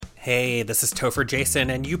Hey, this is Topher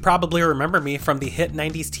Jason, and you probably remember me from the hit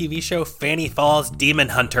 90s TV show Fanny Falls Demon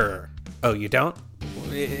Hunter. Oh, you don't?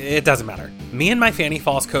 It doesn't matter. Me and my Fanny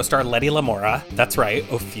Falls co-star Letty Lamora, that's right,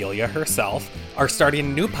 Ophelia herself, are starting a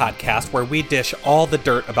new podcast where we dish all the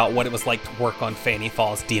dirt about what it was like to work on Fanny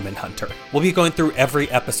Falls Demon Hunter. We'll be going through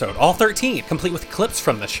every episode, all 13, complete with clips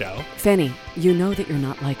from the show. Fanny, you know that you're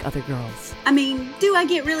not like other girls. I mean, do I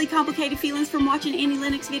get really complicated feelings from watching Annie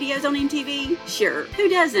Lennox videos on MTV? Sure, who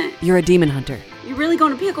doesn't? You're a demon hunter. You really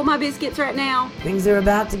gonna pickle my biscuits right now? Things are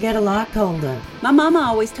about to get a lot colder. My mama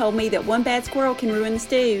always told me that one bad squirrel can ruin the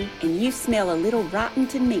stew, and you smell a little rotten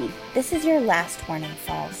to me. This is your last warning,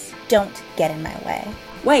 Falls. Don't get in my way.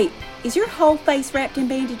 Wait, is your whole face wrapped in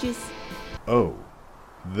bandages? Oh,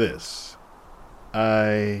 this.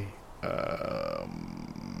 I,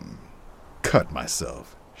 cut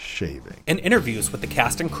myself shaving. And interviews with the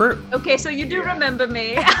cast and crew. Okay, so you do remember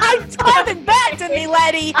me. It's coming back to me,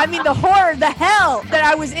 Letty. I mean, the horror, the hell that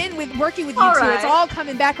I was in with working with you All two. right. It's all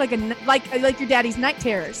coming back like your daddy's night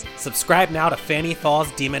terrors. Subscribe now to Fanny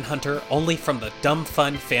Falls Demon Hunter, only from the Dumb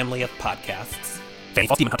Fun family of podcasts. Fanny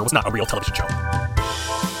Falls Demon Hunter was not a real television show.